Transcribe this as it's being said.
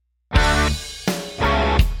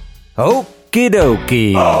Okie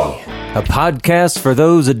dokie, a podcast for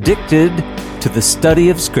those addicted to the study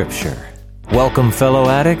of Scripture. Welcome, fellow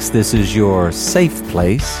addicts. This is your safe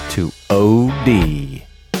place to OD.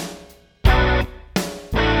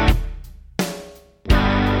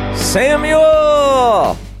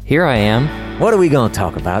 Samuel! Here I am. What are we going to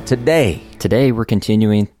talk about today? Today we're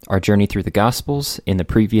continuing our journey through the Gospels. In the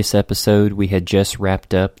previous episode, we had just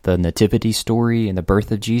wrapped up the nativity story and the birth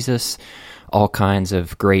of Jesus. All kinds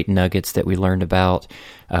of great nuggets that we learned about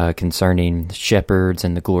concerning shepherds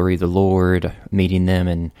and the glory of the Lord, meeting them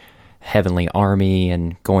in heavenly army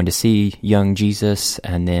and going to see young Jesus,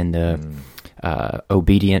 and then the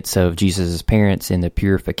obedience of Jesus' parents in the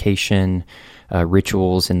purification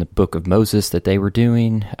rituals in the book of Moses that they were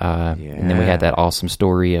doing. And then we had that awesome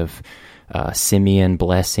story of Simeon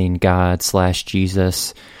blessing God /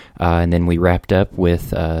 Jesus. And then we wrapped up with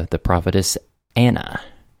the prophetess Anna.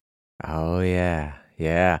 Oh,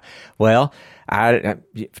 yeah. Well,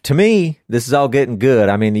 to me, this is all getting good.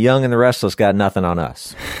 I mean, the young and the restless got nothing on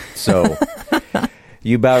us. So,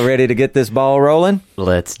 you about ready to get this ball rolling?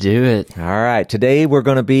 Let's do it. All right. Today, we're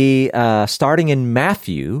going to be starting in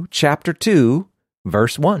Matthew chapter 2,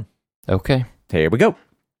 verse 1. Okay. Here we go.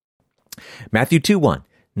 Matthew 2:1.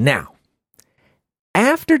 Now,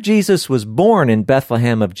 after Jesus was born in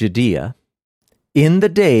Bethlehem of Judea, in the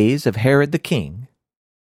days of Herod the king,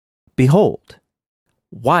 behold,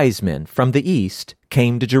 wise men from the east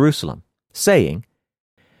came to Jerusalem, saying,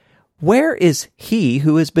 Where is he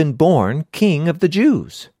who has been born King of the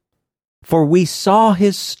Jews? For we saw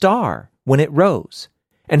his star when it rose,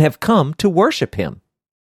 and have come to worship him.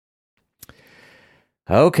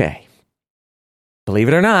 Okay. Believe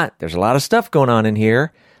it or not, there's a lot of stuff going on in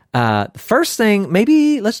here. The first thing,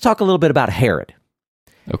 maybe let's talk a little bit about Herod.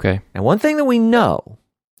 Okay. And one thing that we know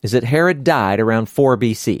is that Herod died around 4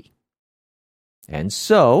 BC. And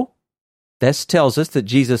so, this tells us that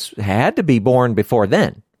Jesus had to be born before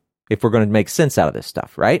then, if we're going to make sense out of this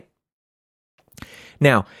stuff, right?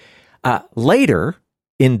 Now, later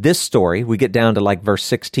in this story, we get down to like verse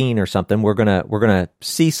 16 or something. We're gonna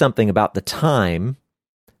see something about the time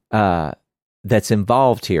that's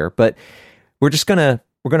involved here, but we're gonna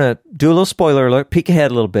do a little spoiler alert, peek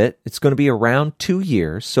ahead a little bit. It's going to be around 2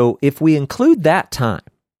 years. So if we include that time,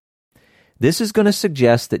 this is going to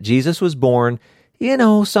suggest that Jesus was born,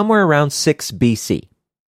 somewhere around 6 BC.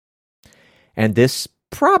 And this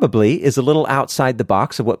probably is a little outside the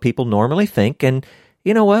box of what people normally think. And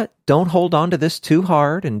you know what? Don't hold on to this too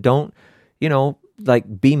hard, and don't,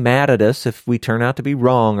 be mad at us if we turn out to be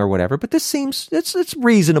wrong or whatever. But this seems, it's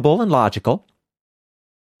reasonable and logical.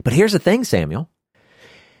 But here's the thing, Samuel.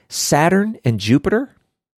 Saturn and Jupiter,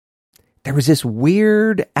 there was this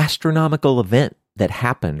weird astronomical event that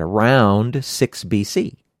happened around 6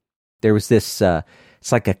 BC. There was this,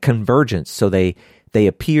 it's like a convergence. So they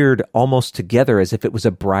appeared almost together as if it was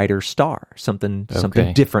a brighter star, something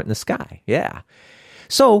different in the sky. Yeah.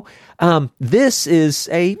 So this is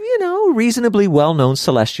a, reasonably well-known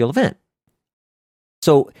celestial event.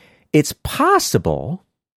 So it's possible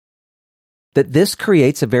that this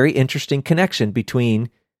creates a very interesting connection between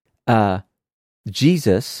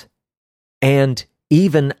Jesus and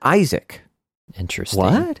even Isaac. Interesting.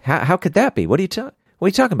 What? How could that be? What are you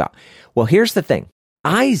talking about? Well, here's the thing.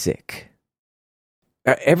 Isaac,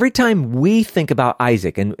 every time we think about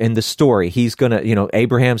Isaac and in the story, he's going to,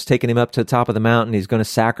 Abraham's taking him up to the top of the mountain. He's going to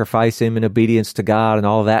sacrifice him in obedience to God and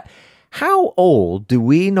all of that. How old do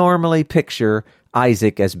we normally picture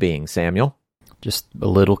Isaac as being, Samuel? Just a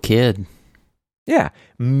little kid. Yeah.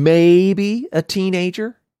 Maybe a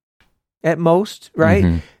teenager at most, right?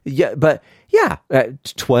 Mm-hmm. Yeah, but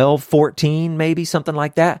 12, 14, maybe something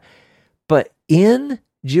like that. But in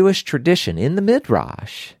Jewish tradition, in the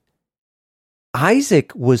Midrash,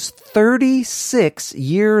 Isaac was 36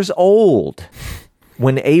 years old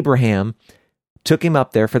when Abraham took him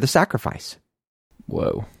up there for the sacrifice.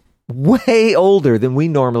 Whoa. Way older than we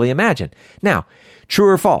normally imagine. Now, true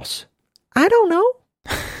or false? I don't know.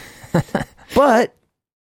 But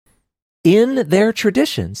in their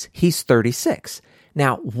traditions, he's 36.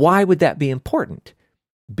 Now, why would that be important?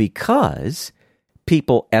 Because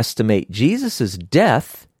people estimate Jesus'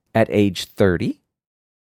 death at age 30.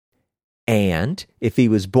 And if he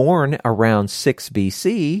was born around 6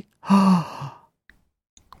 BC,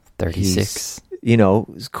 36.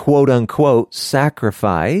 Quote unquote,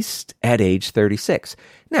 sacrificed at age 36.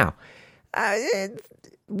 Now,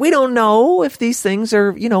 we don't know if these things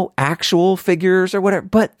are, actual figures or whatever,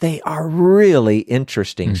 but they are really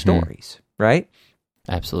interesting stories, right?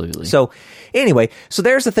 Absolutely. So anyway,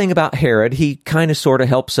 there's the thing about Herod. He kind of sort of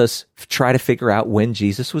helps us try to figure out when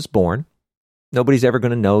Jesus was born. Nobody's ever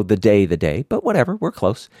going to know the day, but whatever, we're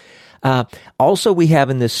close. Also, we have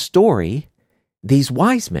in this story these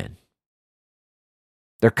wise men.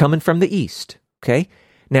 They're coming from the east, okay?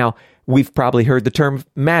 Now, we've probably heard the term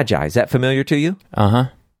magi. Is that familiar to you? Uh-huh.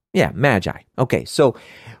 Yeah, magi. Okay, so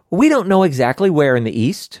we don't know exactly where in the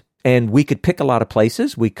east, and we could pick a lot of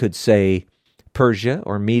places. We could say Persia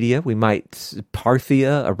or Media. We might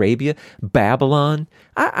Parthia, Arabia, Babylon.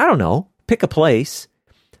 I don't know. Pick a place.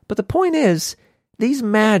 But the point is, these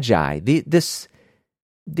magi, these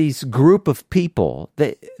group of people,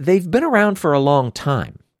 they've been around for a long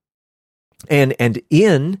time. And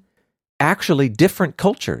in actually different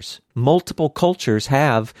cultures, multiple cultures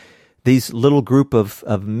have these little group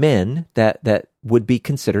of men that would be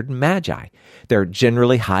considered magi. They're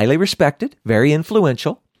generally highly respected, very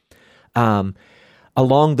influential.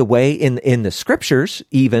 Along the way in the scriptures,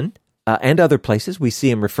 even, and other places, we see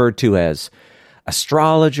them referred to as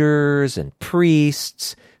astrologers and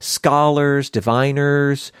priests, scholars,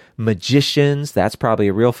 diviners, magicians. That's probably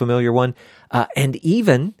a real familiar one. And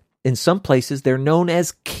even in some places, they're known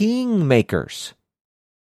as kingmakers.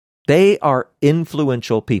 They are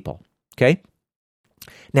influential people. Okay?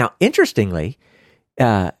 Now, interestingly,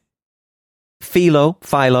 Philo,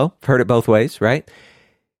 heard it both ways, right?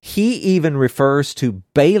 He even refers to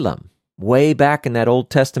Balaam way back in that Old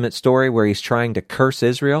Testament story where he's trying to curse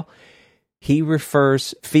Israel.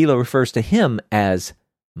 Philo refers to him as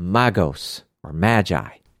magos or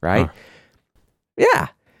magi, right? Huh. Yeah.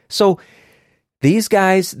 So these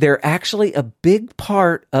guys, they're actually a big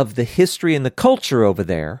part of the history and the culture over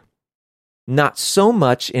there, not so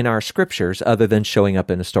much in our scriptures other than showing up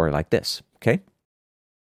in a story like this, okay?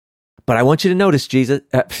 But I want you to notice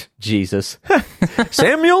Jesus.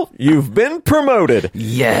 Samuel, you've been promoted.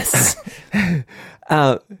 Yes.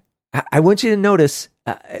 I want you to notice,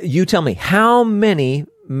 you tell me, how many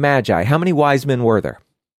magi, how many wise men were there?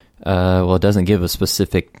 Well, it doesn't give a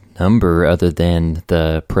specific number other than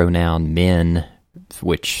the pronoun men,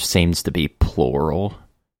 which seems to be plural.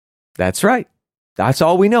 That's right. That's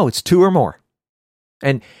all we know. It's 2 or more.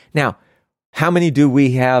 And now, how many do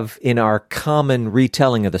we have in our common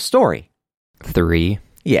retelling of the story? 3.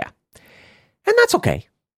 Yeah. And that's okay.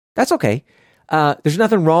 That's okay. There's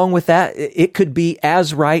nothing wrong with that. It could be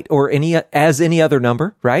as right or as any other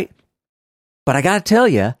number, right? But I got to tell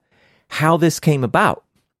you how this came about.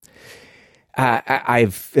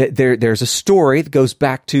 There's a story that goes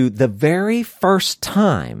back to the very first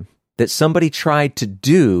time that somebody tried to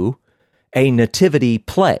do a nativity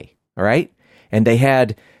play, all right? And they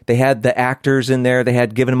had the actors in there, they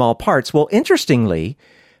had given them all parts. Well, interestingly,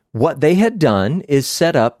 what they had done is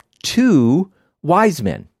set up 2 wise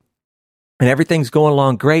men. And everything's going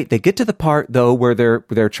along great. They get to the part, though, where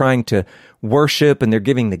they're trying to worship and they're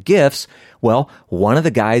giving the gifts. Well, one of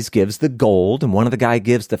the guys gives the gold and one of the guy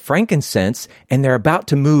gives the frankincense, and they're about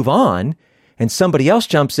to move on, and somebody else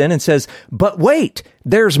jumps in and says, "But wait,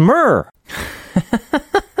 there's myrrh."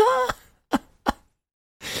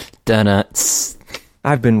 Donuts.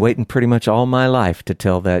 I've been waiting pretty much all my life to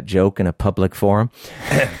tell that joke in a public forum.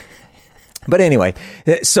 But anyway,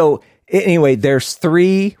 there's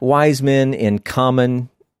 3 wise men in common,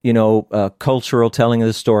 cultural telling of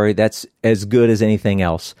the story. That's as good as anything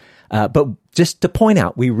else. But just to point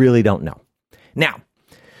out, we really don't know. Now,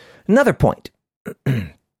 another point.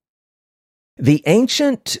 The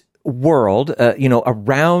ancient world,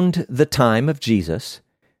 around the time of Jesus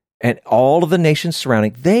and all of the nations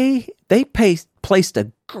surrounding, they placed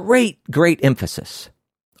a great emphasis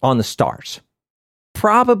on the stars.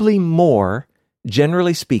 Probably more,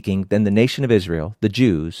 generally speaking, than the nation of Israel, the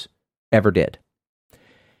Jews, ever did.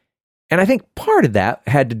 And I think part of that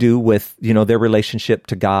had to do with, their relationship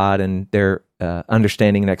to God and their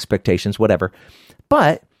understanding and expectations, whatever.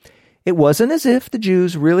 But it wasn't as if the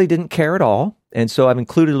Jews really didn't care at all. And so I've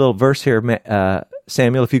included a little verse here,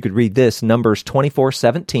 Samuel, if you could read this, Numbers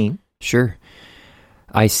 24:17. Sure.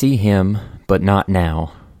 I see him, but not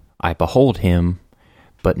now. I behold him,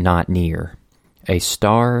 but not near. A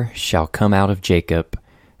star shall come out of Jacob,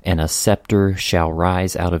 and a scepter shall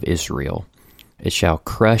rise out of Israel. It shall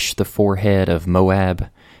crush the forehead of Moab,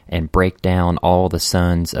 and break down all the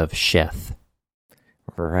sons of Sheth.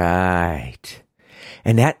 Right.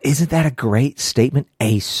 And isn't that a great statement?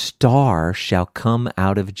 A star shall come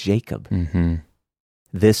out of Jacob. Mm-hmm.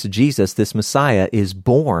 This Jesus, this Messiah, is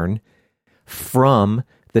born from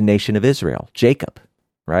the nation of Israel, Jacob,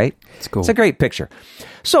 right? It's cool. It's a great picture.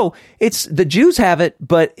 So the Jews have it,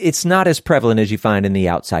 but it's not as prevalent as you find in the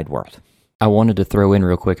outside world. I wanted to throw in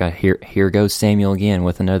real quick, here goes Samuel again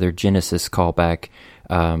with another Genesis callback.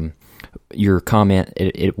 your comment,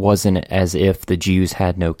 it wasn't as if the Jews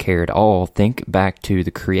had no care at all. Think back to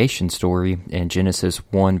the creation story in Genesis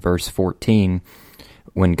 1, verse 14,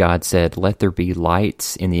 when God said, "Let there be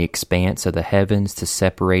lights in the expanse of the heavens to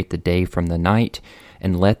separate the day from the night,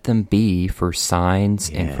 and let them be for signs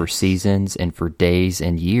and for seasons and for days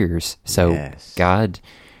and years." So God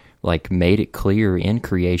made it clear in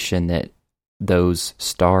creation that those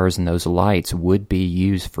stars and those lights would be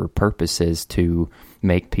used for purposes to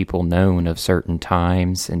make people known of certain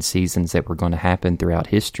times and seasons that were going to happen throughout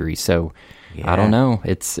history. So I don't know.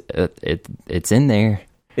 It's in there.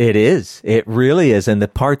 It is. It really is. And the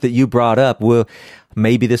part that you brought up, well,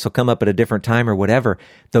 maybe this will come up at a different time or whatever,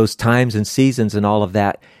 those times and seasons and all of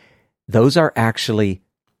that, those are actually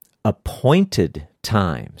appointed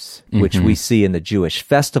times, which we see in the Jewish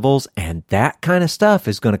festivals, and that kind of stuff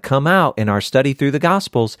is going to come out in our study through the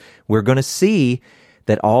Gospels. We're going to see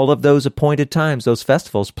that all of those appointed times, those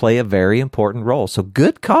festivals, play a very important role. So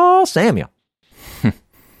good call, Samuel.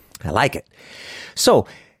 I like it. So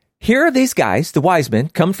here are these guys, the wise men,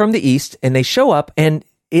 come from the east, and they show up, and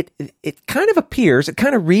it kind of appears, it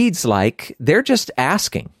kind of reads like they're just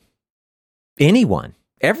asking anyone,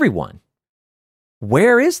 everyone,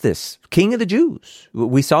 where is this King of the Jews?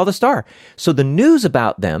 We saw the star. So the news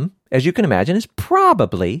about them, as you can imagine, is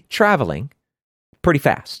probably traveling pretty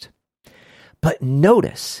fast. But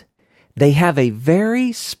notice, they have a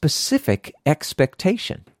very specific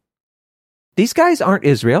expectation. These guys aren't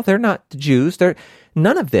Israel. They're not the Jews. They're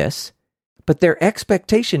none of this. But their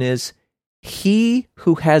expectation is he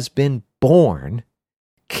who has been born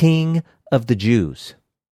King of the Jews.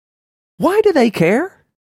 Why do they care?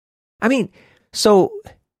 I mean, so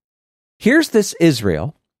here's this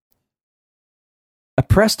Israel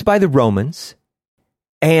oppressed by the Romans,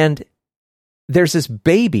 and there's this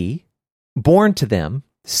baby born to them,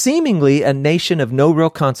 seemingly a nation of no real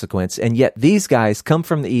consequence, and yet these guys come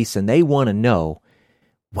from the east and they want to know,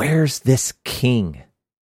 where's this king?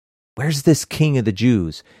 Where's this King of the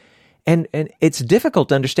Jews? And it's difficult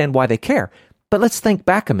to understand why they care, but let's think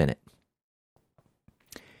back a minute.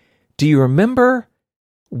 Do you remember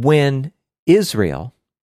when Israel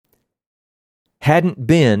hadn't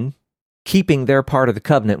been keeping their part of the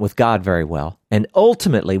covenant with God very well? And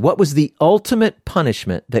ultimately, what was the ultimate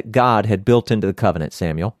punishment that God had built into the covenant,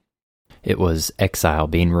 Samuel? It was exile,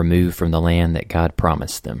 being removed from the land that God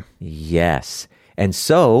promised them. Yes. And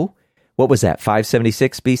so, what was that,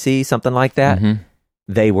 576 BC, something like that? Mm-hmm.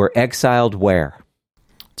 They were exiled where?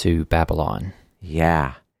 To Babylon.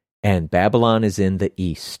 Yeah. And Babylon is in the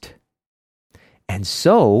east. And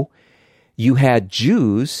so, you had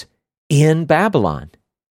Jews in Babylon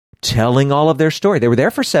telling all of their story. They were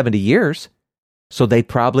there for 70 years, so they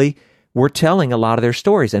probably were telling a lot of their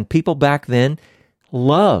stories. And people back then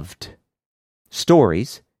loved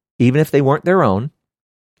stories, even if they weren't their own.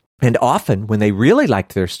 And often, when they really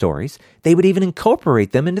liked their stories, they would even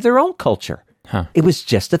incorporate them into their own culture. Huh. It was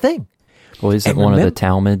just a thing. Well, isn't one of the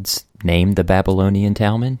Talmuds named the Babylonian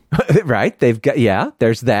Talmud? Right. They've got,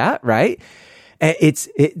 there's that, right?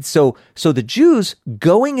 So the Jews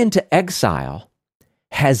going into exile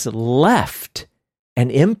has left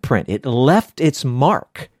an imprint. It left its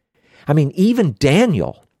mark. I mean, even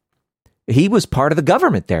Daniel, he was part of the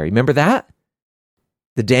government there. Remember that?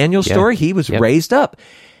 The Daniel story, he was raised up.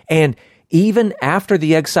 And even after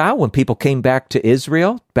the exile, when people came back to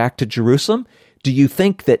Israel, back to Jerusalem, do you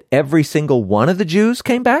think that every single one of the Jews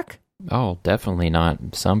came back? Oh, definitely not.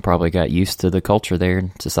 Some probably got used to the culture there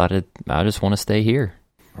and decided, I just want to stay here.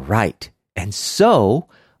 Right. And so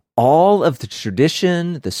all of the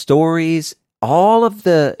tradition, the stories,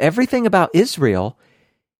 everything about Israel,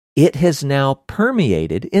 it has now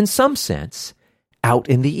permeated, in some sense, out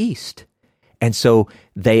in the East. And so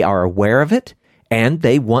they are aware of it, and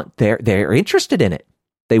they're interested in it.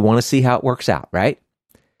 They want to see how it works out, right?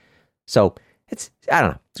 So I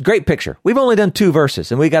don't know. It's a great picture. We've only done 2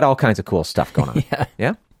 verses, and we got all kinds of cool stuff going on.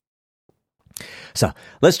 Yeah? So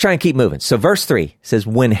let's try and keep moving. So verse 3 says,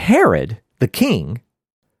 when Herod, the king,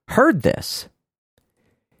 heard this,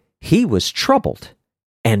 he was troubled,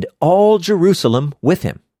 and all Jerusalem with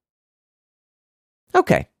him.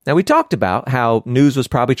 Okay, now we talked about how news was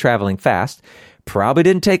probably traveling fast. Probably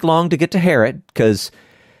didn't take long to get to Herod, because,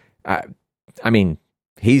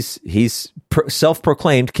 he's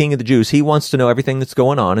self-proclaimed King of the Jews. He wants to know everything that's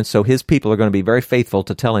going on, and so his people are going to be very faithful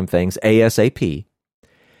to tell him things ASAP.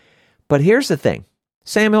 But here's the thing.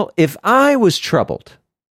 Samuel, if I was troubled,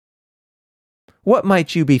 what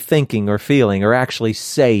might you be thinking or feeling or actually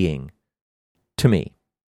saying to me?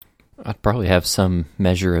 I'd probably have some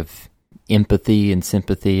measure of empathy and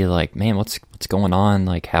sympathy, like, man, what's going on?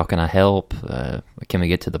 Like, how can I help? Can we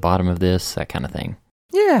get to the bottom of this? That kind of thing.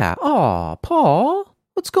 Yeah. Oh, Paul,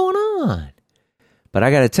 what's going on? But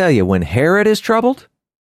I got to tell you, when Herod is troubled,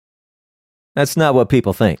 that's not what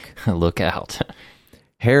people think. Look out.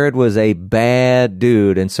 Herod was a bad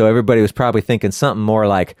dude, and so everybody was probably thinking something more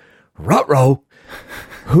like, ruh-roh,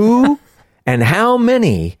 who and how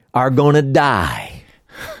many are going to die?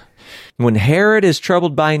 When Herod is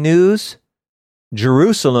troubled by news,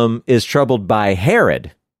 Jerusalem is troubled by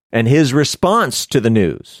Herod and his response to the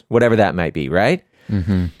news, whatever that might be, right?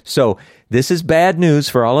 Mm-hmm. So this is bad news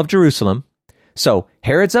for all of Jerusalem. So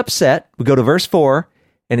Herod's upset. We go to verse 4,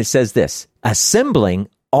 and it says this, assembling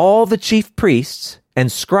all the chief priests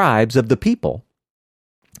and scribes of the people,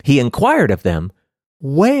 he inquired of them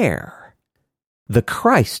where the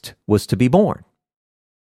Christ was to be born.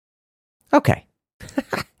 Okay.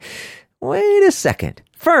 Wait a second.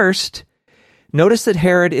 First, notice that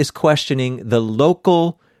Herod is questioning the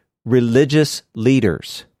local religious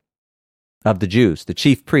leaders of the Jews, the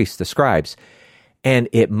chief priests, the scribes. And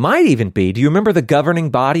it might even be, do you remember the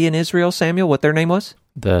governing body in Israel, Samuel, what their name was?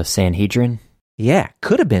 The Sanhedrin? Yeah,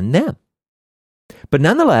 could have been them. But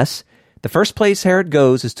nonetheless, the first place Herod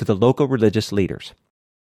goes is to the local religious leaders.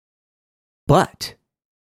 But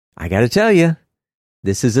I got to tell you,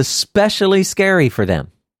 this is especially scary for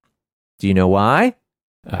them. Do you know why?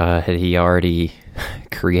 Had he already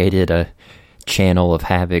created a channel of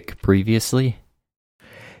havoc previously?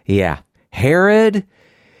 Yeah. Herod,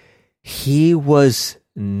 he was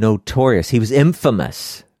notorious. He was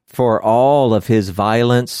infamous for all of his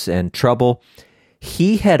violence and trouble.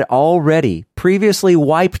 He had already previously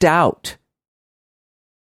wiped out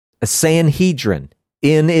a Sanhedrin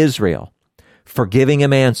in Israel for giving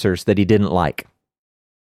him answers that he didn't like.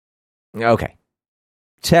 Okay.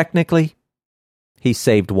 Technically, he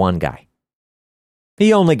saved one guy.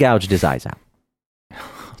 He only gouged his eyes out.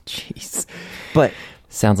 Oh, jeez. But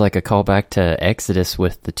sounds like a callback to Exodus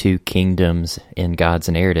with the two kingdoms in God's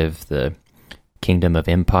narrative, the kingdom of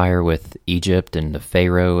empire with Egypt and the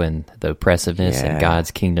Pharaoh and the oppressiveness, and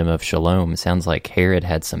God's kingdom of shalom. Sounds like Herod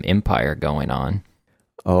had some empire going on.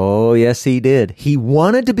 Oh, yes, he did. He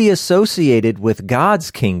wanted to be associated with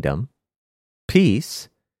God's kingdom, peace,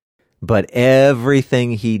 but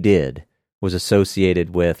everything he did was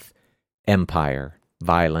associated with empire,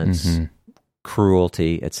 violence,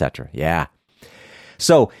 cruelty, etc. Yeah.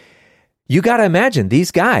 So you got to imagine these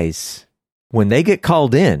guys, when they get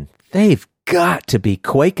called in, they've got to be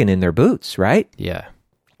quaking in their boots, right? Yeah.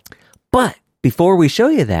 But before we show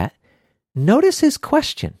you that, notice his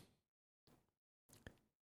question.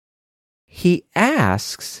 He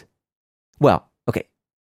asks, well, okay,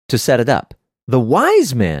 to set it up, the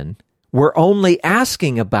wise men were only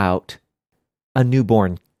asking about a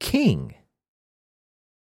newborn king.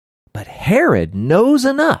 But Herod knows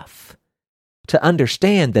enough to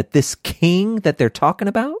understand that this king that they're talking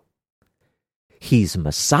about, he's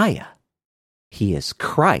Messiah. He is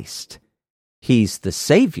Christ. He's the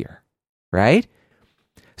Savior, right?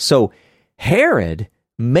 So Herod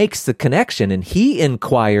makes the connection and he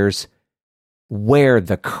inquires where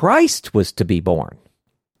the Christ was to be born.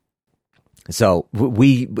 So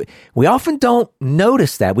we often don't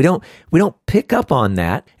notice that. We don't pick up on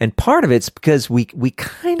that. And part of it's because we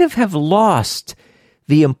kind of have lost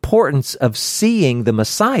the importance of seeing the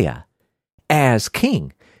Messiah as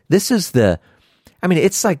king. This is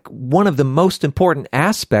it's like one of the most important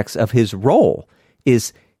aspects of his role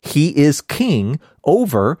is he is king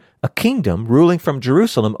over a kingdom ruling from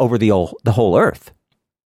Jerusalem over the whole earth.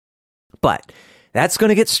 But that's going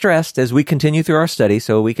to get stressed as we continue through our study,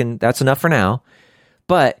 so that's enough for now.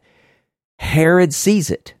 But Herod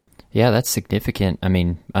sees it. Yeah, that's significant. I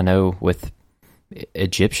mean, I know with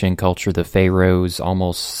Egyptian culture, the pharaohs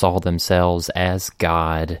almost saw themselves as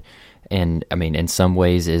God. And I mean, in some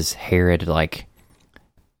ways, is Herod like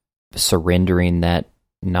surrendering that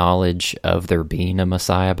knowledge of there being a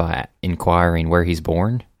Messiah by inquiring where he's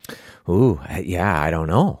born? Ooh, yeah, I don't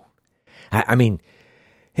know. I mean,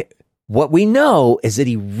 what we know is that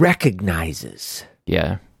he recognizes.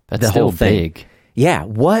 Yeah, that's the still whole thing. big. Yeah,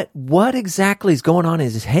 what exactly is going on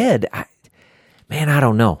in his head? I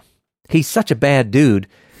don't know. He's such a bad dude.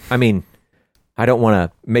 I mean, I don't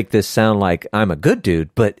want to make this sound like I'm a good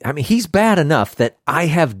dude, but I mean, he's bad enough that I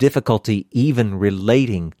have difficulty even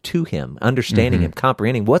relating to him, understanding him,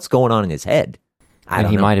 comprehending what's going on in his head. I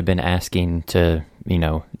don't know. He might have been asking to,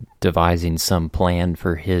 devising some plan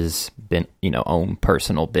for his, own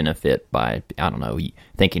personal benefit by,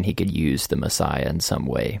 thinking he could use the Messiah in some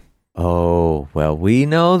way. Oh, well, we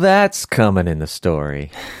know that's coming in the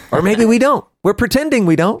story. Or maybe we don't. We're pretending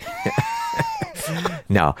we don't.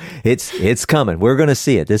 No, it's coming. We're going to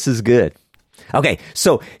see it. This is good. Okay,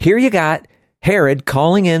 so here you got Herod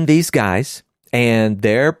calling in these guys, and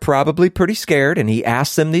they're probably pretty scared, and he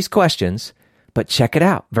asks them these questions. But check it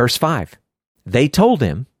out, verse 5. They told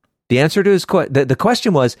him, the answer to his the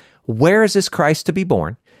question was, where is this Christ to be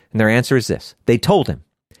born? And their answer is this. They told him,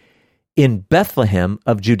 in Bethlehem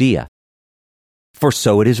of Judea, for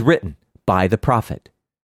so it is written by the prophet.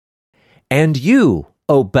 And you,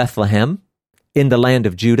 O Bethlehem, in the land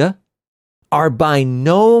of Judah, are by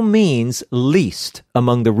no means least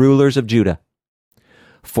among the rulers of Judah.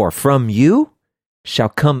 For from you shall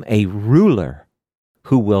come a ruler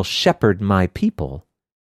who will shepherd my people,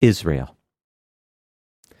 Israel.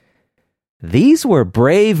 These were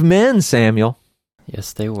brave men, Samuel.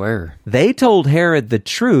 Yes, they were. They told Herod the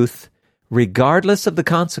truth regardless of the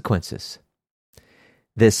consequences.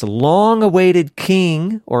 This long-awaited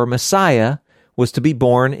king or Messiah was to be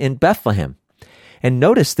born in Bethlehem. And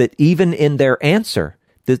notice that even in their answer,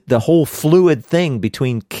 the whole fluid thing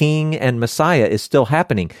between king and Messiah is still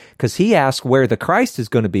happening, because he asks where the Christ is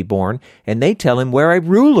going to be born, and they tell him where a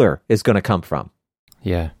ruler is going to come from.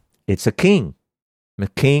 Yeah. It's a king. A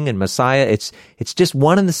king and Messiah, it's just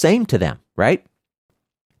one and the same to them, right?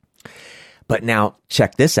 But now,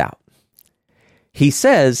 check this out. He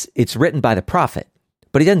says it's written by the prophet,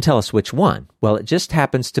 but he doesn't tell us which one. Well, it just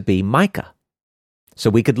happens to be Micah. So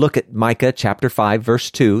we could look at Micah chapter 5, verse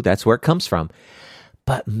 2. That's where it comes from.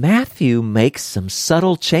 But Matthew makes some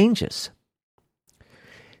subtle changes.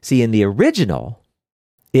 See, in the original,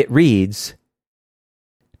 it reads,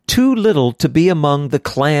 too little to be among the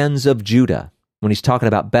clans of Judah, when he's talking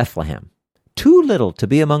about Bethlehem. Too little to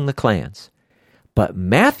be among the clans. But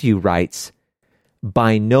Matthew writes,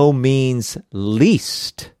 by no means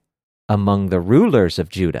least among the rulers of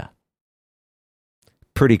Judah.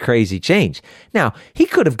 Pretty crazy change. Now, he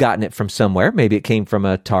could have gotten it from somewhere. Maybe it came from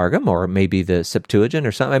a Targum or maybe the Septuagint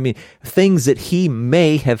or something. I mean, things that he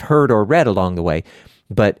may have heard or read along the way,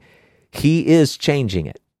 but he is changing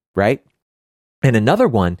it, right? And another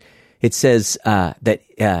one, it says that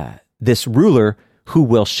this ruler who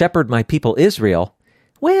will shepherd my people Israel,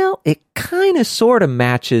 well, it kind of sort of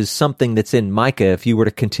matches something that's in Micah. If you were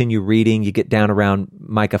to continue reading, you get down around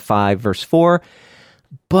Micah 5, verse 4,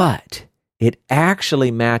 but it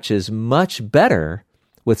actually matches much better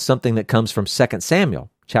with something that comes from 2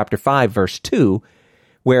 Samuel, chapter 5, verse 2,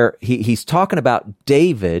 where he's talking about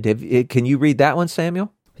David. Can you read that one,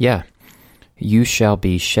 Samuel? Yeah. You shall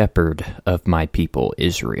be shepherd of my people,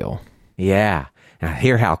 Israel. Yeah. Now,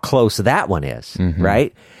 hear how close that one is,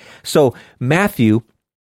 right? So Matthew,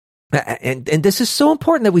 and this is so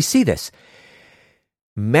important that we see this.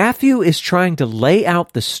 Matthew is trying to lay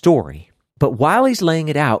out the story, but while he's laying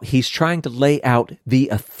it out, he's trying to lay out the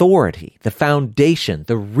authority, the foundation,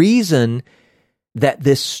 the reason that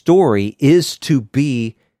this story is to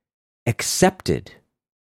be accepted,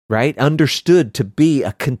 right? Understood to be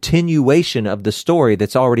a continuation of the story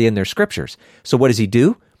that's already in their scriptures. So what does he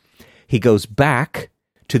do? He goes back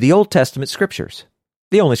to the Old Testament scriptures,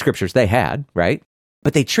 the only scriptures they had, right?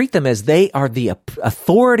 But they treat them as they are the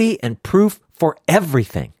authority and proof for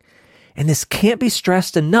everything. And this can't be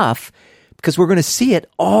stressed enough, because we're going to see it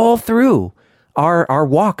all through our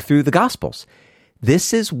walk through the Gospels.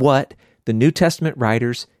 This is what the New Testament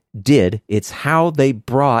writers did. It's how they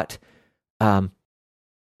brought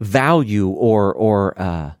value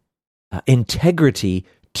or integrity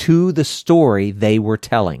to the story they were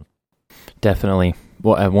telling. Definitely.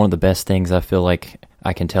 Well, one of the best things I feel like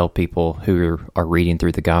I can tell people who are reading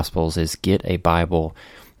through the Gospels is get a Bible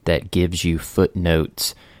that gives you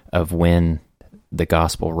footnotes of when the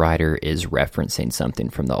Gospel writer is referencing something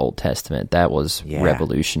from the Old Testament. That was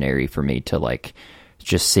revolutionary for me to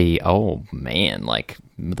just see, oh man,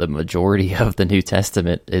 the majority of the New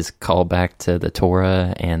Testament is called back to the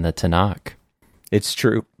Torah and the Tanakh. It's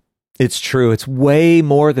true. It's true. It's way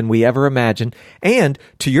more than we ever imagined. And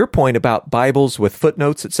to your point about Bibles with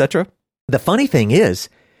footnotes, etc., the funny thing is,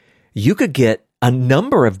 you could get a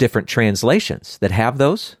number of different translations that have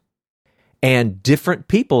those, and different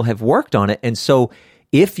people have worked on it. And so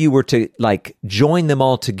if you were to join them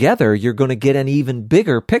all together, you're going to get an even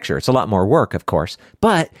bigger picture. It's a lot more work, of course,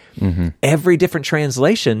 but every different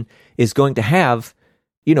translation is going to have,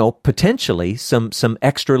 potentially some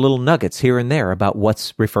extra little nuggets here and there about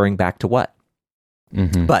what's referring back to what.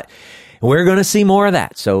 But we're going to see more of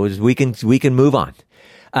that. So we can move on.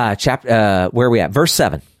 Where are we at? Verse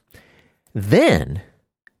 7. Then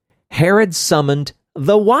Herod summoned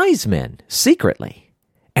the wise men secretly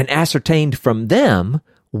and ascertained from them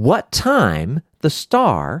what time the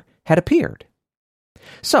star had appeared.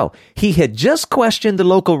 So he had just questioned the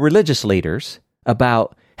local religious leaders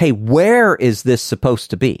about, hey, where is this supposed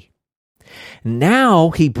to be?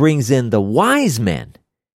 Now he brings in the wise men.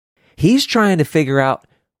 He's trying to figure out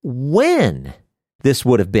when this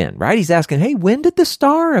would have been, right? He's asking, hey, when did the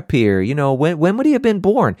star appear? When would he have been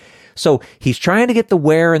born? So he's trying to get the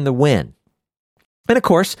where and the when. And of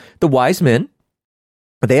course, the wise men,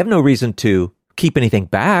 they have no reason to keep anything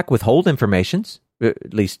back, withhold informations,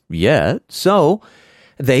 at least yet. So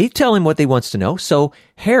they tell him what he wants to know. So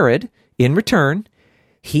Herod, in return,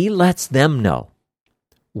 he lets them know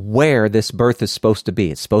where this birth is supposed to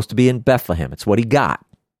be. It's supposed to be in Bethlehem. It's what he got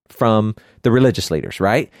from the religious leaders,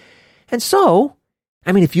 right? And so,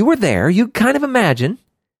 I mean, if you were there, you'd kind of imagine,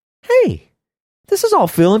 hey, this is all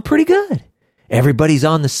feeling pretty good. Everybody's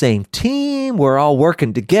on the same team. We're all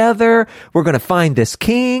working together. We're going to find this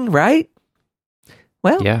king, right?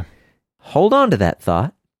 Well, yeah. Hold on to that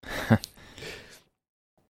thought.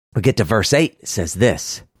 We get to verse 8. It says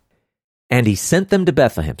this, and he sent them to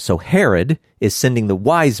Bethlehem. So Herod is sending the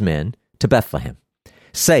wise men to Bethlehem,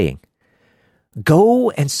 saying,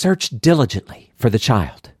 go and search diligently for the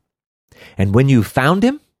child. And when you found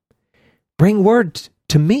him, bring word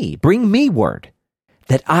to me, bring me word,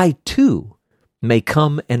 that I too may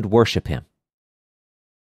come and worship him.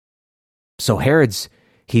 So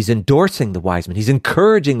he's endorsing the wise men. He's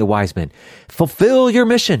encouraging the wise men. Fulfill your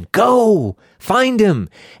mission. Go, find him.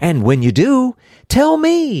 And when you do, tell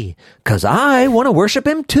me, because I want to worship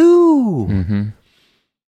him too. Mm-hmm.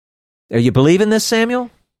 Are you believing this, Samuel?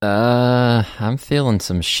 I'm feeling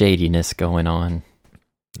some shadiness going on.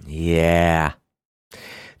 Yeah.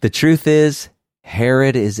 The truth is,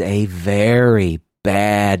 Herod is a very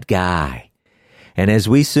bad guy. And as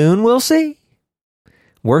we soon will see,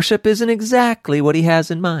 worship isn't exactly what he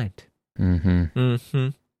has in mind. Mm-hmm. Mm-hmm.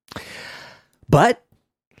 But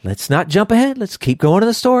let's not jump ahead. Let's keep going to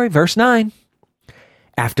the story. Verse 9.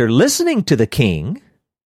 After listening to the king,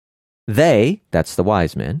 that's the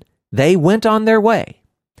wise men, they went on their way.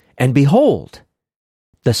 And behold,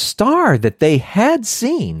 the star that they had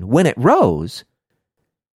seen when it rose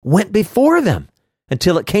went before them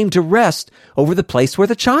until it came to rest over the place where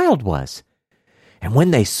the child was. And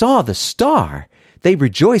when they saw the star, they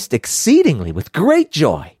rejoiced exceedingly with great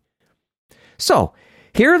joy. So,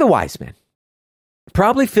 here are the wise men.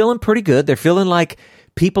 Probably feeling pretty good. They're feeling like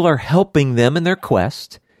people are helping them in their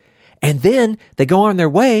quest. And then they go on their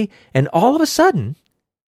way, and all of a sudden,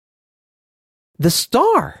 the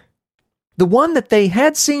star, the one that they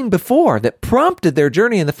had seen before that prompted their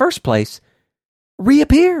journey in the first place,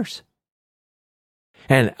 reappears.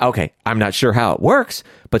 And okay, I'm not sure how it works,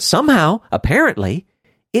 but somehow, apparently,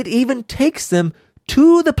 it even takes them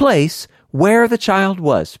to the place where the child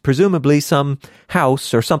was, presumably some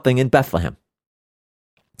house or something in Bethlehem.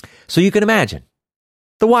 So you can imagine,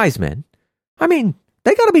 the wise men, I mean,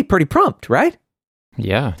 they got to be pretty prompt, right?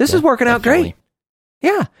 Yeah. This is working out great.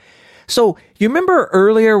 Yeah. So you remember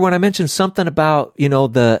earlier when I mentioned something about,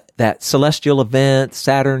 that celestial event,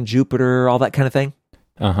 Saturn, Jupiter, all that kind of thing?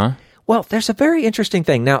 Uh-huh. Well, there's a very interesting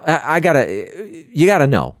thing. Now, you gotta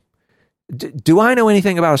know. Do I know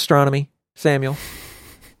anything about astronomy, Samuel?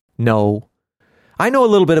 No. I know a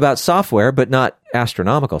little bit about software, but not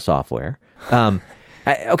astronomical software.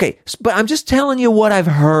 Okay, but I'm just telling you what I've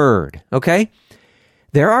heard, okay?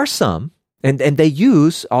 There are some, and they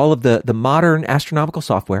use all of the modern astronomical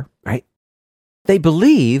software, right? They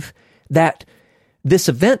believe that this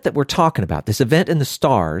event that we're talking about, this event in the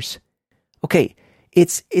stars, okay,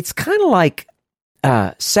 it's kind of like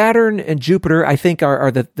Saturn and Jupiter, I think,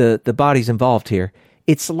 are the bodies involved here.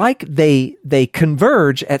 It's like they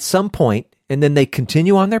converge at some point, and then they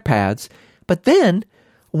continue on their paths, but then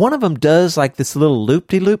one of them does like this little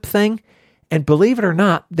loop-de-loop thing, and believe it or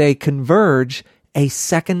not, they converge a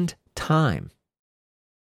second time.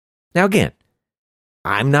 Now again,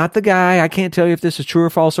 I'm not the guy, I can't tell you if this is true or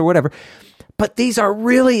false or whatever, but these are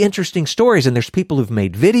really interesting stories, and there's people who've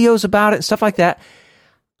made videos about it and stuff like that.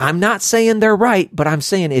 I'm not saying they're right, but I'm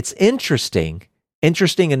saying it's interesting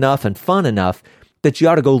enough and fun enough that you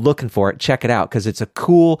ought to go looking for it, check it out, because it's a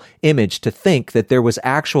cool image to think that there was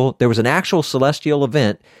an actual celestial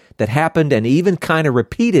event that happened and even kind of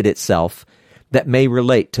repeated itself that may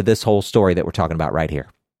relate to this whole story that we're talking about right here.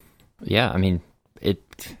 Yeah, I mean,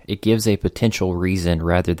 it gives a potential reason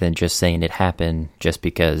rather than just saying it happened just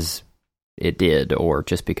because it did or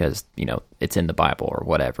just because, it's in the Bible or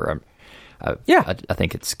whatever. I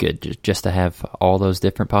think it's good just to have all those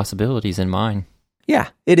different possibilities in mind. Yeah,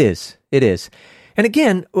 it is. It is. And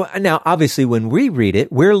again, now, obviously, when we read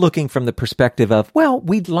it, we're looking from the perspective of, well,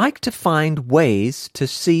 we'd like to find ways to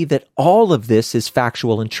see that all of this is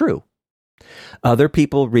factual and true. Other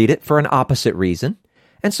people read it for an opposite reason,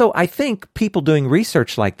 And so I think people doing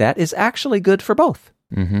research like that is actually good for both.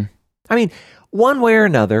 Mm-hmm. I mean, one way or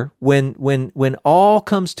another, when all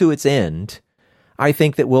comes to its end, I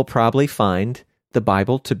think that we'll probably find the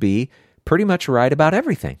Bible to be pretty much right about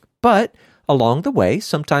everything. But along the way,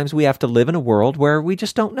 sometimes we have to live in a world where we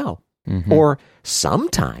just don't know. Mm-hmm. Or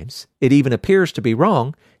sometimes it even appears to be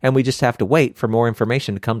wrong, and we just have to wait for more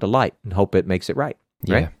information to come to light and hope it makes it right.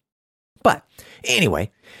 Yeah. Right? But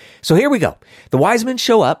anyway, so here we go. The wise men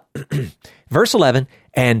show up, verse 11,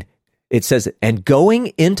 and it says, and going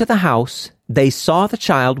into the house, they saw the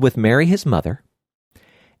child with Mary his mother,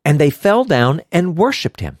 and they fell down and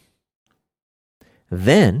worshipped him.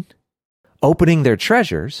 Then, opening their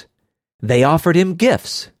treasures, they offered him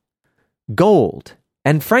gifts, gold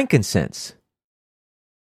and frankincense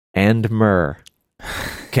and myrrh.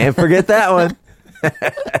 Can't forget that one.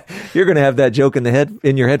 You're going to have that joke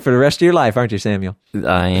in your head for the rest of your life, aren't you, Samuel?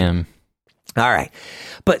 I am. All right.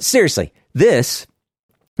 But seriously, this,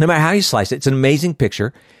 no matter how you slice it, it's an amazing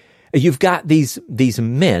picture. You've got these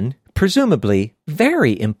men, presumably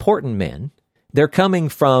very important men. They're coming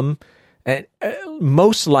from,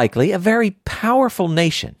 most likely, a very powerful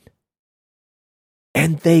nation.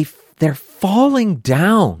 And they're falling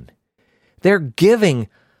down. They're giving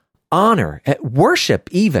honor, worship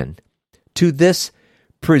even, to this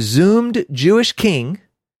presumed Jewish king.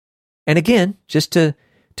 And again, just to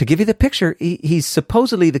give you the picture, he's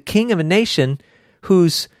supposedly the king of a nation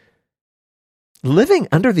who's living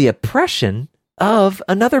under the oppression of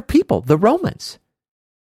another people, the Romans.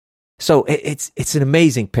 So it's an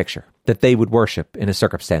amazing picture that they would worship in a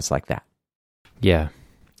circumstance like that. Yeah.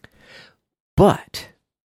 But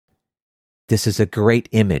this is a great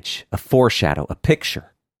image, a foreshadow, a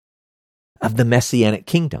picture of the Messianic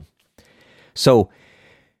kingdom. So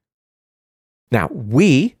now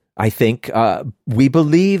I think, we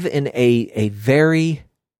believe in a very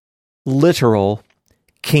literal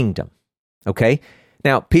kingdom. Okay?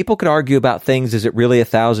 Now, people could argue about things, is it really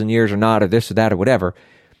 1,000 years or not, or this or that or whatever,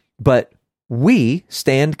 but we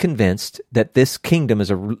stand convinced that this kingdom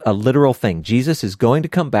is a literal thing. Jesus is going to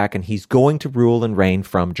come back and he's going to rule and reign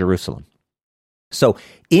from Jerusalem. So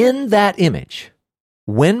in that image,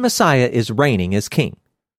 when Messiah is reigning as king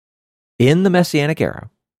in the Messianic era,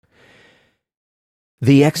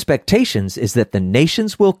 the expectations is that the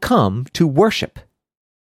nations will come to worship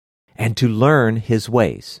and to learn his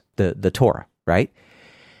ways, the Torah, right?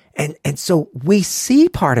 And so we see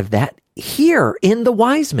part of that here in the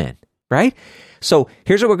wise men, right? So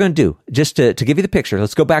here's what we're going to do, just to give you the picture.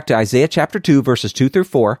 Let's go back to Isaiah chapter 2, verses 2 through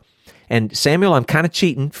 4. And Samuel, I'm kind of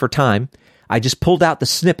cheating for time. I just pulled out the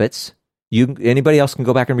snippets. Anybody else can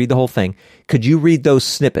go back and read the whole thing. Could you read those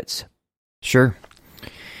snippets? Sure.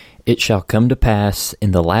 It shall come to pass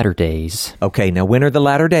in the latter days. Okay, now when are the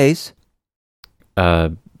latter days?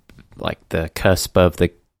 Like the cusp of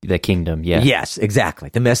the kingdom, yeah. Yes, exactly.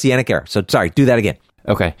 The Messianic era. So, sorry, do that again.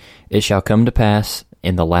 Okay. It shall come to pass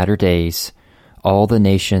in the latter days, all the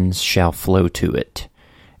nations shall flow to it,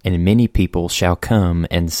 and many people shall come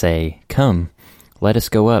and say, Come, let us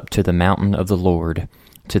go up to the mountain of the Lord,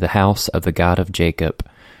 to the house of the God of Jacob,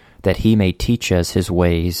 that he may teach us his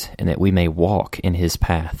ways, and that we may walk in his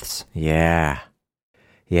paths. Yeah.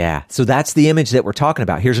 So that's the image that we're talking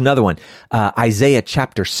about. Here's another one. Isaiah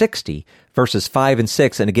chapter 60, verses 5 and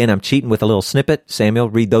 6. And again, I'm cheating with a little snippet. Samuel,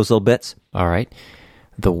 read those little bits. All right.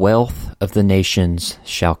 The wealth of the nations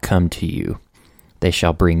shall come to you. They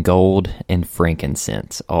shall bring gold and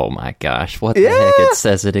frankincense. Oh my gosh, what the heck? It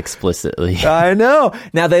says it explicitly. I know.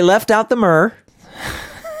 Now, they left out the myrrh,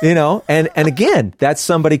 and again,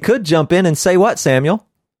 somebody could jump in and say what, Samuel?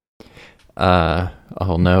 Oh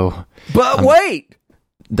no. But wait!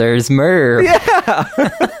 There's myrrh. Yeah.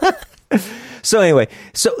 So anyway,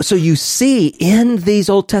 so you see in these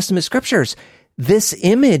Old Testament scriptures this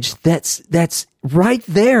image that's right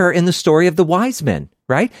there in the story of the wise men,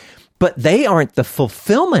 right? But they aren't the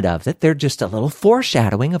fulfillment of it. They're just a little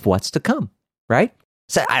foreshadowing of what's to come, right?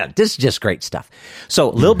 So this is just great stuff. So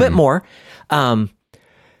a little bit more. In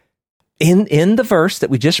the verse that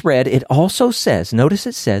we just read, it also says, notice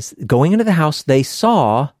it says, going into the house, they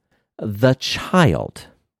saw the child.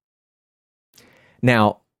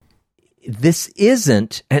 Now, this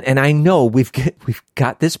isn't, and I know we've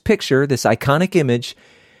got this picture, this iconic image,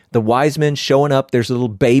 the wise men showing up, there's a little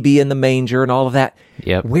baby in the manger and all of that.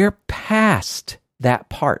 Yep. We're past that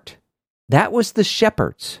part. That was the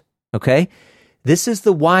shepherds, okay? This is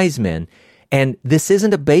the wise men, and this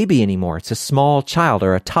isn't a baby anymore. It's a small child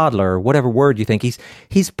or a toddler or whatever word you think.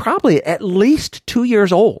 He's probably at least 2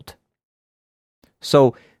 years old.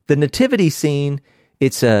 So the nativity scene,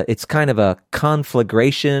 it's kind of a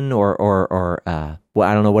conflagration or well,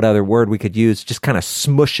 I don't know what other word we could use, just kind of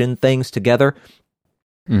smushing things together.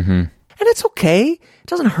 Mm-hmm. And it's okay. It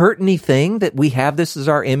doesn't hurt anything that we have this as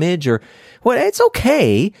our image, or well, it's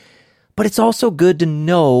okay. But it's also good to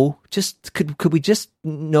know, just could we just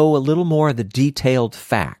know a little more of the detailed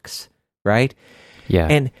facts, right? Yeah.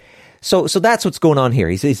 And so that's what's going on here.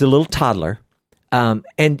 He's a little toddler. And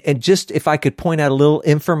just if I could point out a little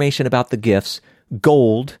information about the gifts,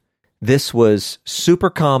 gold, this was super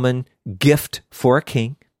common gift for a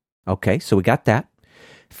king. Okay, so we got that.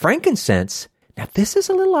 Frankincense, now this is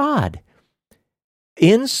a little odd.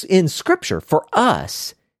 In Scripture, for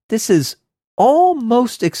us, this is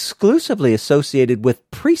almost exclusively associated with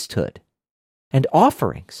priesthood and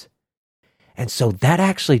offerings. And so that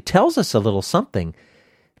actually tells us a little something,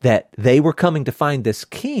 that they were coming to find this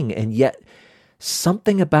king, and yet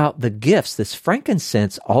something about the gifts, this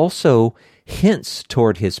frankincense, also hints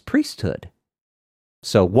toward his priesthood.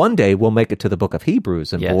 So one day we'll make it to the book of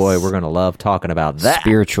Hebrews, and Yes. boy, we're going to love talking about that.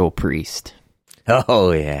 Spiritual priest.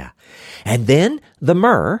 Oh, yeah. And then the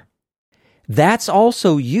myrrh, that's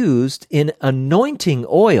also used in anointing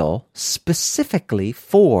oil specifically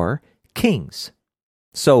for kings.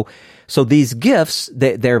 So these gifts,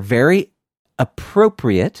 they're very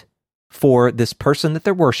appropriate for this person that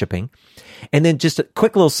they're worshiping. And then just a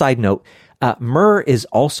quick little side note, myrrh is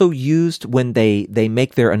also used when they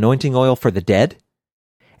make their anointing oil for the dead.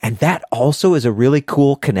 And that also is a really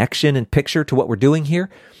cool connection and picture to what we're doing here.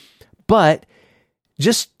 But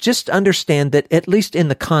just understand that, at least in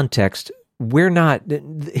the context,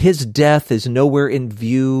 his death is nowhere in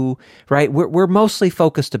view, right? We're mostly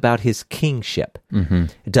focused about his kingship. Mm-hmm.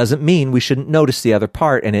 It doesn't mean we shouldn't notice the other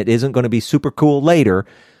part, and it isn't going to be super cool later.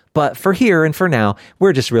 But for here and for now,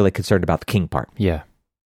 we're just really concerned about the king part. Yeah.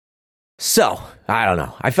 So, I don't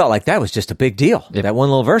know. I felt like that was just a big deal, that one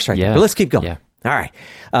little verse right Yeah. there. But let's keep going. Yeah. All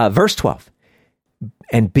right. Verse 12.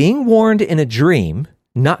 And being warned in a dream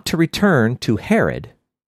not to return to Herod,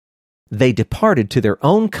 they departed to their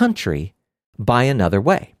own country by another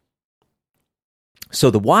way.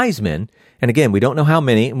 So the wise men, and again, we don't know how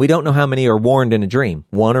many, and we don't know how many are warned in a dream,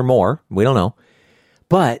 one or more, we don't know,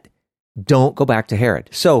 but don't go back to Herod.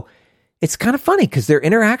 So it's kind of funny because their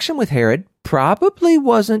interaction with Herod probably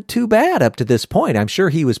wasn't too bad up to this point. I'm sure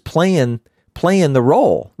he was playing the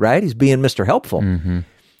role, right? He's being Mr. Helpful. Mm-hmm.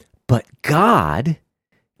 But God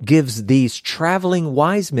gives these traveling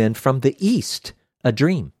wise men from the east a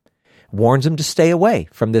dream, warns them to stay away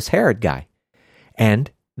from this Herod guy.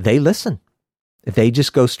 And they listen. They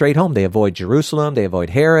just go straight home. They avoid Jerusalem. They avoid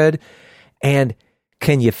Herod. And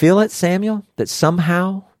can you feel it, Samuel, that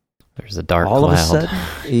somehow There's a dark all cloud. of a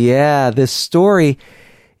sudden, yeah, this story,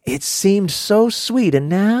 it seemed so sweet, and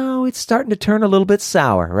now it's starting to turn a little bit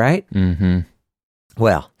sour, right? Mm-hmm.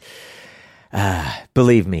 Well,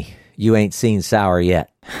 believe me, you ain't seen sour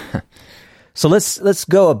yet. So let's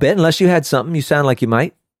go a bit, unless you had something. You sound like you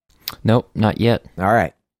might. Nope, not yet. All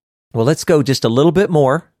right. Well, let's go just a little bit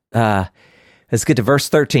more. Let's get to verse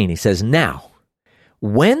 13. He says, Now,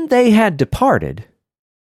 when they had departed,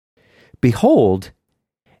 behold,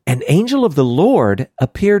 an angel of the Lord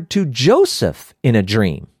appeared to Joseph in a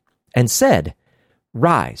dream and said,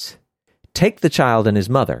 Rise, take the child and his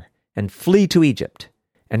mother, and flee to Egypt,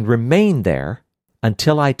 and remain there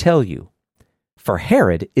until I tell you. For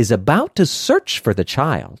Herod is about to search for the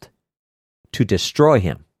child to destroy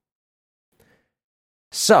him.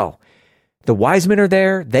 So, the wise men are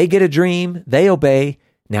there, they get a dream, they obey.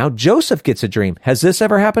 Now Joseph gets a dream. Has this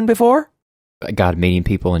ever happened before? God meeting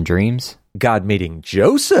people in dreams? God meeting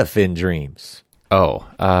Joseph in dreams Oh,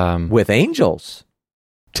 with angels,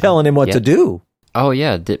 telling him what Yeah. to do. oh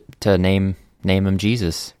yeah, to name him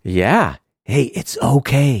Jesus. Yeah. Hey, it's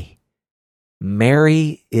okay.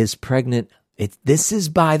 Mary is pregnant. This is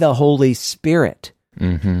by the Holy Spirit,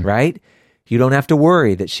 Mm-hmm. right? You don't have to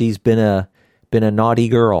worry that she's been a naughty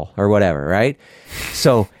girl or whatever, right?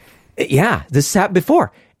 So, yeah, this happened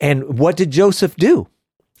before. And what did Joseph do?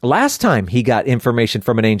 Last time he got information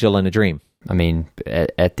from an angel in a dream. I mean,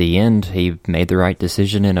 at the end, he made the right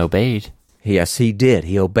decision and obeyed. Yes, he did.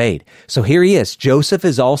 He obeyed. So here he is. Joseph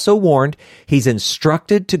is also warned. He's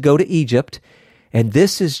instructed to go to Egypt. And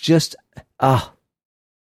this is just,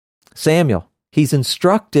 Samuel, he's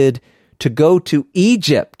instructed to go to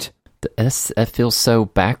Egypt. That feels so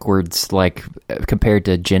backwards, like compared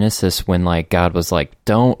to Genesis, when like God was like,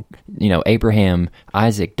 "Don't, Abraham,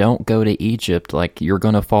 Isaac, don't go to Egypt. Like you're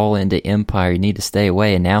going to fall into empire. You need to stay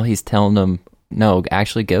away." And now He's telling them, "No,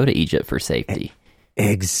 actually go to Egypt for safety."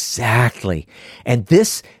 Exactly. And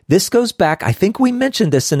this goes back, I think we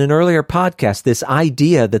mentioned this in an earlier podcast, this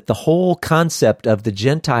idea that the whole concept of the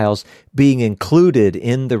Gentiles being included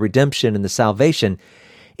in the redemption and the salvation,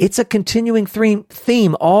 it's a continuing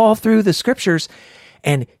theme all through the scriptures.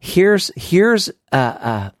 And here's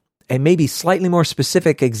a maybe slightly more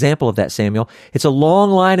specific example of that, Samuel. It's a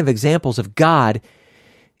long line of examples of God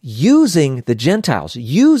using the Gentiles,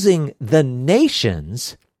 using the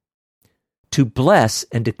nations to bless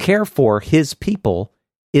and to care for his people,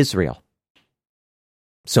 Israel.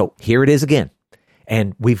 So here it is again.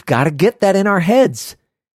 And we've got to get that in our heads.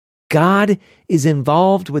 God is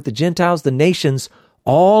involved with the Gentiles, the nations,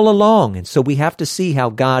 all along. And so we have to see how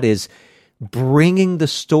God is bringing the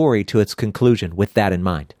story to its conclusion with that in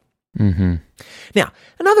mind. Mm-hmm. Now,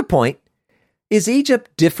 another point, is Egypt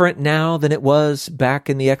different now than it was back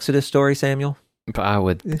in the Exodus story, Samuel? I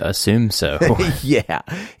would assume so. Yeah,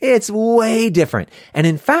 it's way different. And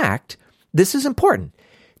in fact, this is important.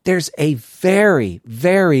 There's a very,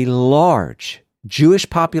 very large Jewish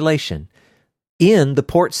population in the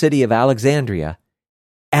port city of Alexandria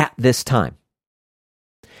at this time.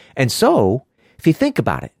 And so, if you think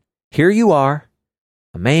about it, here you are,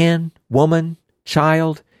 a man, woman,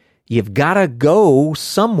 child. You've got to go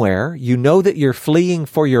somewhere. You know that you're fleeing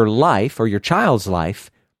for your life or your child's life.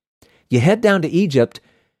 You head down to Egypt.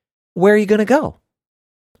 Where are you going to go?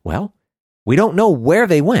 Well, we don't know where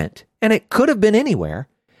they went, and it could have been anywhere,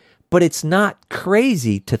 but it's not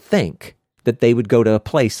crazy to think that they would go to a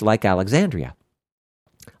place like Alexandria.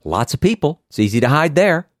 Lots of people. It's easy to hide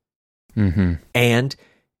there. Mm-hmm. And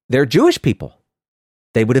they're Jewish people.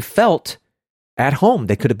 They would have felt at home.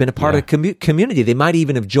 They could have been a part of the community. They might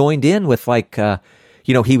even have joined in with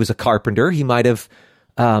he was a carpenter. He might have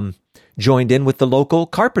joined in with the local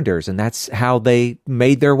carpenters, and that's how they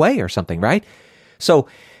made their way or something, right? So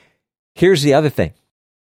here's the other thing.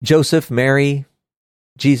 Joseph, Mary,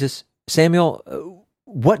 Jesus, Samuel,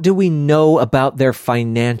 what do we know about their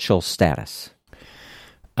financial status?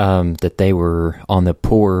 That they were on the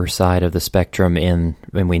poorer side of the spectrum, and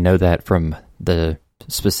we know that from the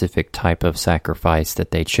specific type of sacrifice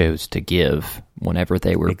that they chose to give whenever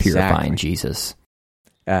they were purifying Jesus.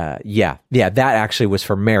 Yeah, that actually was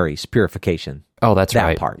for Mary's purification. Oh, that's that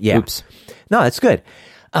right. Part. Yeah. Oops. No, that's good.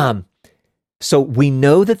 So we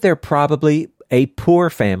know that they're probably a poor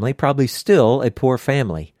family, probably still a poor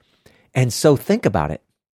family. And so think about it.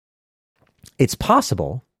 It's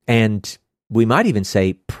possible, and we might even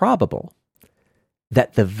say probable,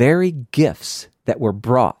 that the very gifts that were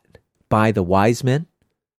brought by the wise men,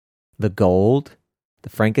 the gold, the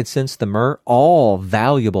frankincense, the myrrh, all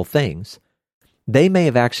valuable things, they may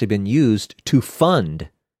have actually been used to fund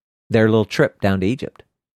their little trip down to Egypt.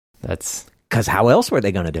 That's because how else were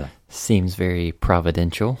they going to do it? Seems very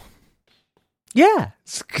providential. Yeah,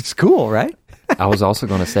 it's cool, right? I was also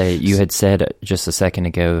going to say, you had said just a second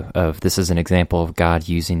ago of this is an example of God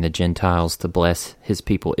using the Gentiles to bless his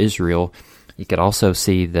people Israel. You could also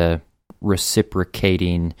see the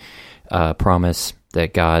reciprocating promise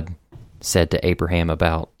that God said to Abraham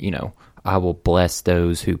about, I will bless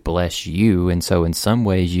those who bless you. And so in some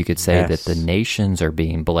ways you could say that the nations are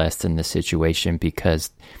being blessed in this situation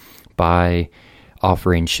because by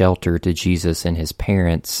offering shelter to Jesus and his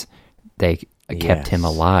parents, they kept him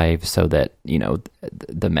alive so that,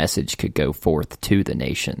 the message could go forth to the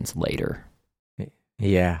nations later.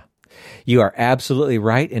 Yeah. You are absolutely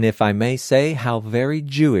right. And if I may say, how very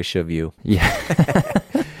Jewish of you. Yeah.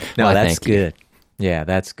 No, well, that's good. Yeah,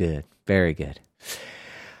 that's good. Very good.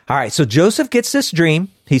 All right, so Joseph gets this dream.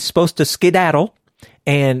 He's supposed to skedaddle.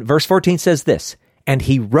 And verse 14 says this, and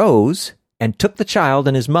he rose and took the child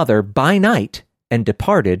and his mother by night and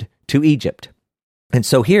departed to Egypt. And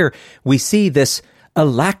so here we see this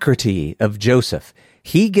alacrity of Joseph.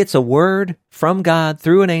 He gets a word from God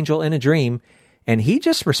through an angel in a dream, and he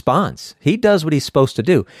just responds. He does what he's supposed to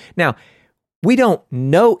do. Now, we don't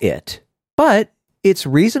know it, but it's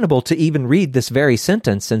reasonable to even read this very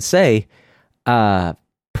sentence and say,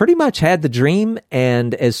 pretty much had the dream,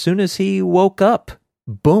 and as soon as he woke up,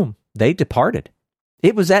 boom, they departed.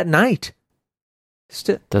 It was at night.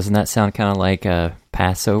 Doesn't that sound kind of like a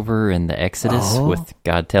Passover in the Exodus with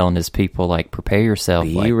God telling his people, prepare yourself,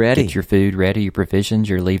 be ready. Get your food ready, your provisions,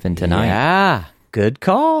 you're leaving tonight. Yeah, good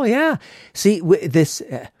call, yeah. See, this,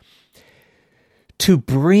 to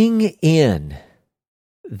bring in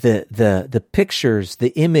the pictures,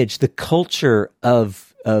 the image, the culture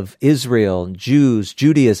of Israel, Jews,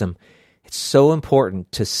 Judaism, it's so important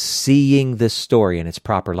to seeing this story in its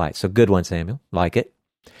proper light. So good one, Samuel. Like it.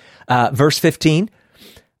 Verse 15.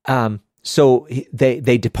 So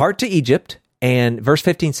they depart to Egypt, and verse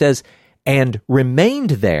 15 says, and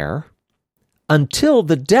remained there until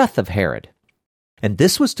the death of Herod. And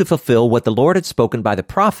this was to fulfill what the Lord had spoken by the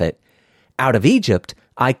prophet, "Out of Egypt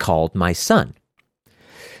I called my son."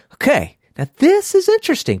 Okay, now this is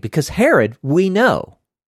interesting because Herod, we know,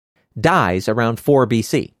 dies around 4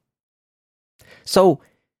 BC. So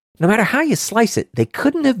no matter how you slice it, they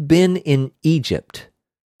couldn't have been in Egypt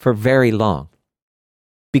for very long.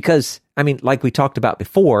 Because, like we talked about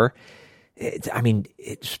before,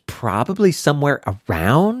 it's probably somewhere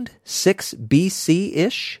around 6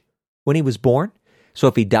 BC-ish when he was born. So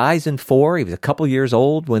if he dies in 4, he was a couple years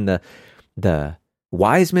old when the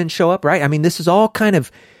wise men show up, right? This is all kind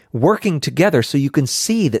of working together, so you can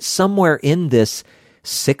see that somewhere in this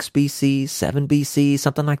 6 BC, 7 BC,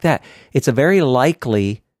 something like that, it's a very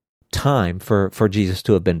likely time for Jesus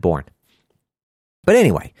to have been born. But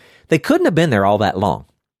anyway, they couldn't have been there all that long.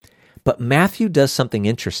 But Matthew does something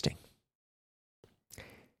interesting.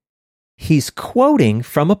 He's quoting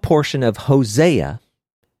from a portion of Hosea,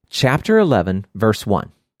 chapter 11, verse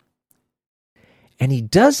 1. And he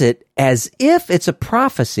does it as if it's a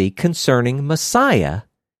prophecy concerning Messiah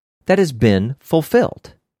that has been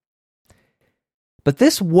fulfilled. But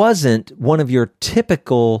this wasn't one of your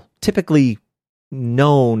typically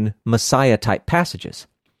known Messiah-type passages.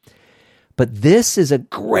 But this is a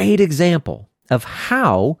great example of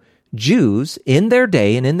how Jews in their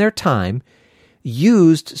day and in their time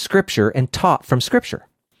used Scripture and taught from Scripture.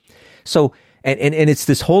 So, and it's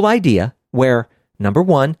this whole idea where, number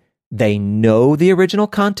one, they know the original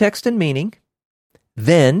context and meaning,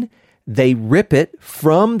 then they rip it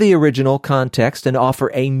from the original context and offer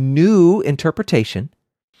a new interpretation,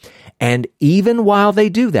 and even while they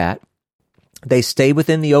do that, they stay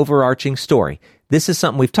within the overarching story. This is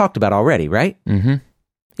something we've talked about already, right? Mm-hmm.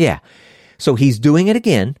 Yeah. So he's doing it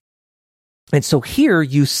again. And so here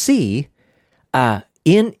you see,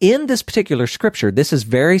 in this particular scripture, this is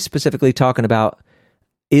very specifically talking about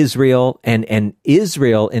Israel, and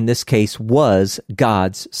Israel in this case was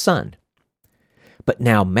God's son. But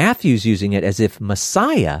now Matthew's using it as if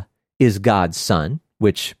Messiah is God's son,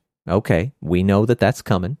 which, okay, we know that that's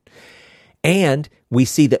coming. And we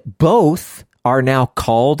see that both are now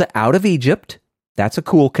called out of Egypt. That's a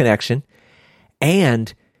cool connection.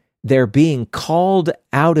 And they're being called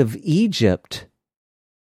out of Egypt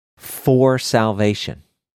for salvation.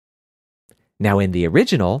 Now, in the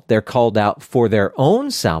original, they're called out for their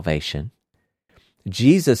own salvation.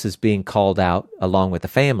 Jesus is being called out, along with the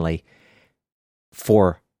family,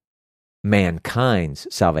 for mankind's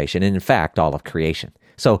salvation, and in fact, all of creation.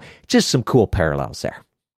 So, just some cool parallels there.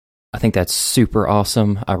 I think that's super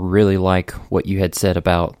awesome. I really like what you had said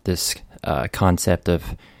about this concept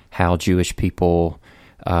of how Jewish people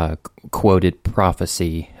quoted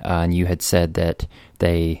prophecy, and you had said that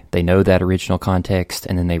they know that original context,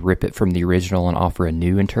 and then they rip it from the original and offer a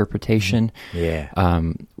new interpretation. Yeah.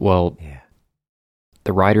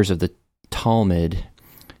 The writers of the Talmud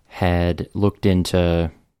had looked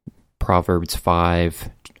into Proverbs 5,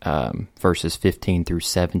 verses 15 through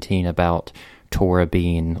 17 about Torah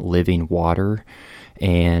being living water,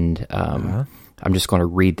 and I'm just going to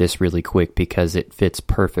read this really quick because it fits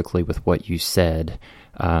perfectly with what you said.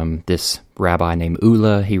 This rabbi named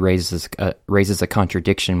Ula, he raises a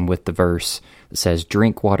contradiction with the verse that says,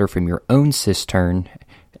 "Drink water from your own cistern,"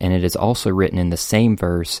 and it is also written in the same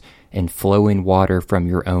verse, "and flowing water from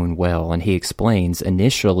your own well." And he explains,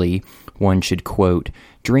 initially, one should quote,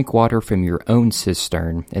 "Drink water from your own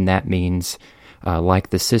cistern," and that means, like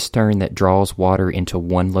the cistern that draws water into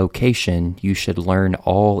one location, you should learn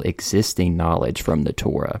all existing knowledge from the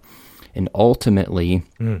Torah. And ultimately,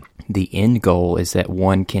 the end goal is that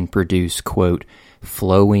one can produce, quote,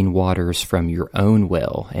 "flowing waters from your own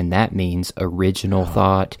well," and that means original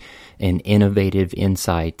thought and innovative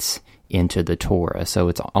insights into the Torah. So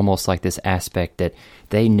it's almost like this aspect that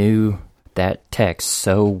they knew that text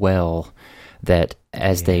so well that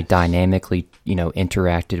as they dynamically,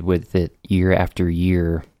 interacted with it year after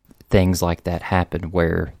year, things like that happen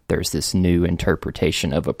where there's this new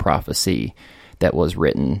interpretation of a prophecy that was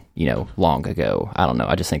written, long ago. I don't know.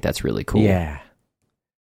 I just think that's really cool. Yeah.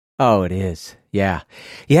 Oh, it is. Yeah.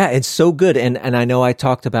 Yeah, it's so good. And I know I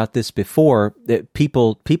talked about this before, that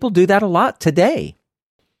people do that a lot today.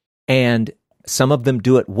 And some of them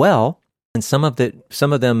do it well, and some of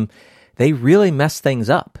them, they really mess things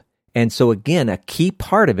up. And so again, a key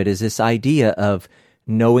part of it is this idea of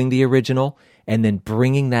knowing the original and then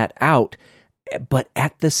bringing that out. But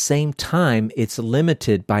at the same time, it's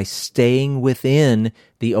limited by staying within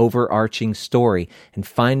the overarching story and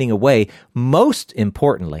finding a way, most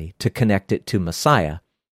importantly, to connect it to Messiah.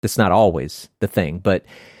 That's not always the thing, but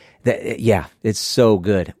it's so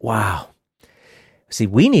good. Wow. See,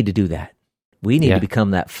 we need to do that. We need Yeah. to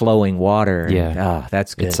become that flowing water. Yeah.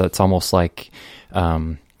 That's good. It's almost like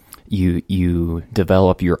you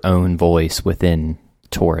develop your own voice within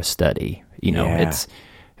Torah study. You know, Yeah. it's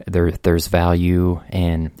there's value,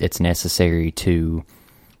 and it's necessary to,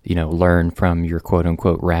 you know, learn from your quote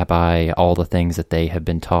unquote rabbi all the things that they have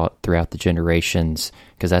been taught throughout the generations,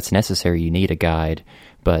 because that's necessary. You need a guide,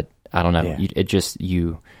 but I don't know.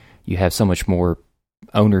 Yeah. You have so much more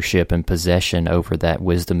ownership and possession over that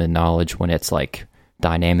wisdom and knowledge when it's like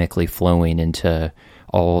dynamically flowing into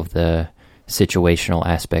all of the situational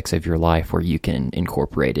aspects of your life where you can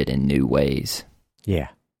incorporate it in new ways. Yeah.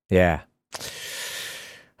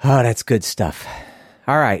 Oh, that's good stuff.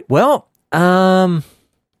 All right. Well, kind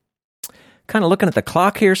of looking at the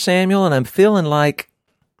clock here, Samuel, and I'm feeling like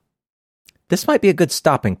this might be a good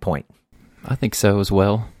stopping point. I think so as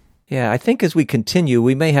well. Yeah, I think as we continue,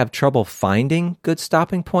 we may have trouble finding good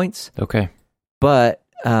stopping points, Okay. but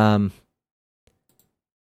we're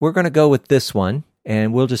going to go with this one,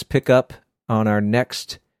 and we'll just pick up on our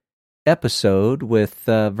next episode with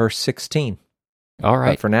verse 16. All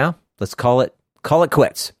right. But for now, let's call it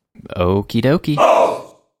quits. Okie dokie.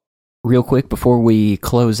 Real quick before we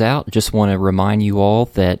close out, just want to remind you all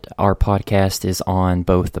that our podcast is on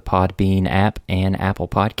both the Podbean app and Apple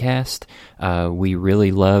Podcast. We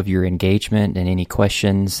really love your engagement and any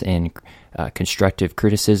questions and constructive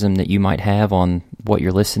criticism that you might have on what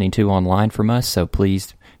you're listening to online from us. So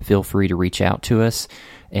please feel free to reach out to us.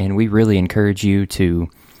 And we really encourage you to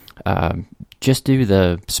just do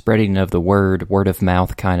the spreading of the word of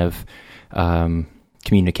mouth kind of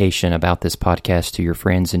communication about this podcast to your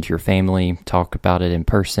friends and to your family. Talk about it in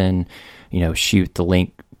person, shoot the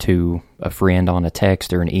link to a friend on a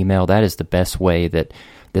text or an email. That is the best way that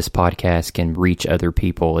this podcast can reach other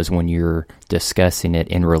people, is when you're discussing it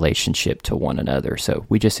in relationship to one another. So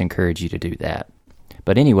we just encourage you to do that.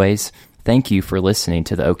 But anyways, thank you for listening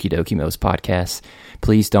to the Okie Dokie Mos podcast.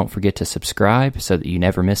 Please don't forget to subscribe so that you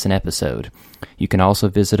never miss an episode. You can also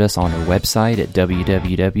visit us on our website at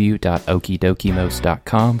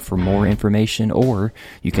www.okidokiemos.com for more information, or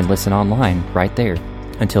you can listen online right there.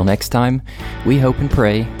 Until next time, we hope and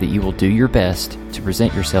pray that you will do your best to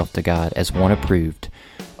present yourself to God as one approved,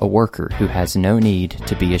 a worker who has no need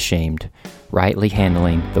to be ashamed, rightly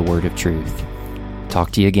handling the word of truth. Talk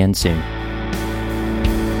to you again soon.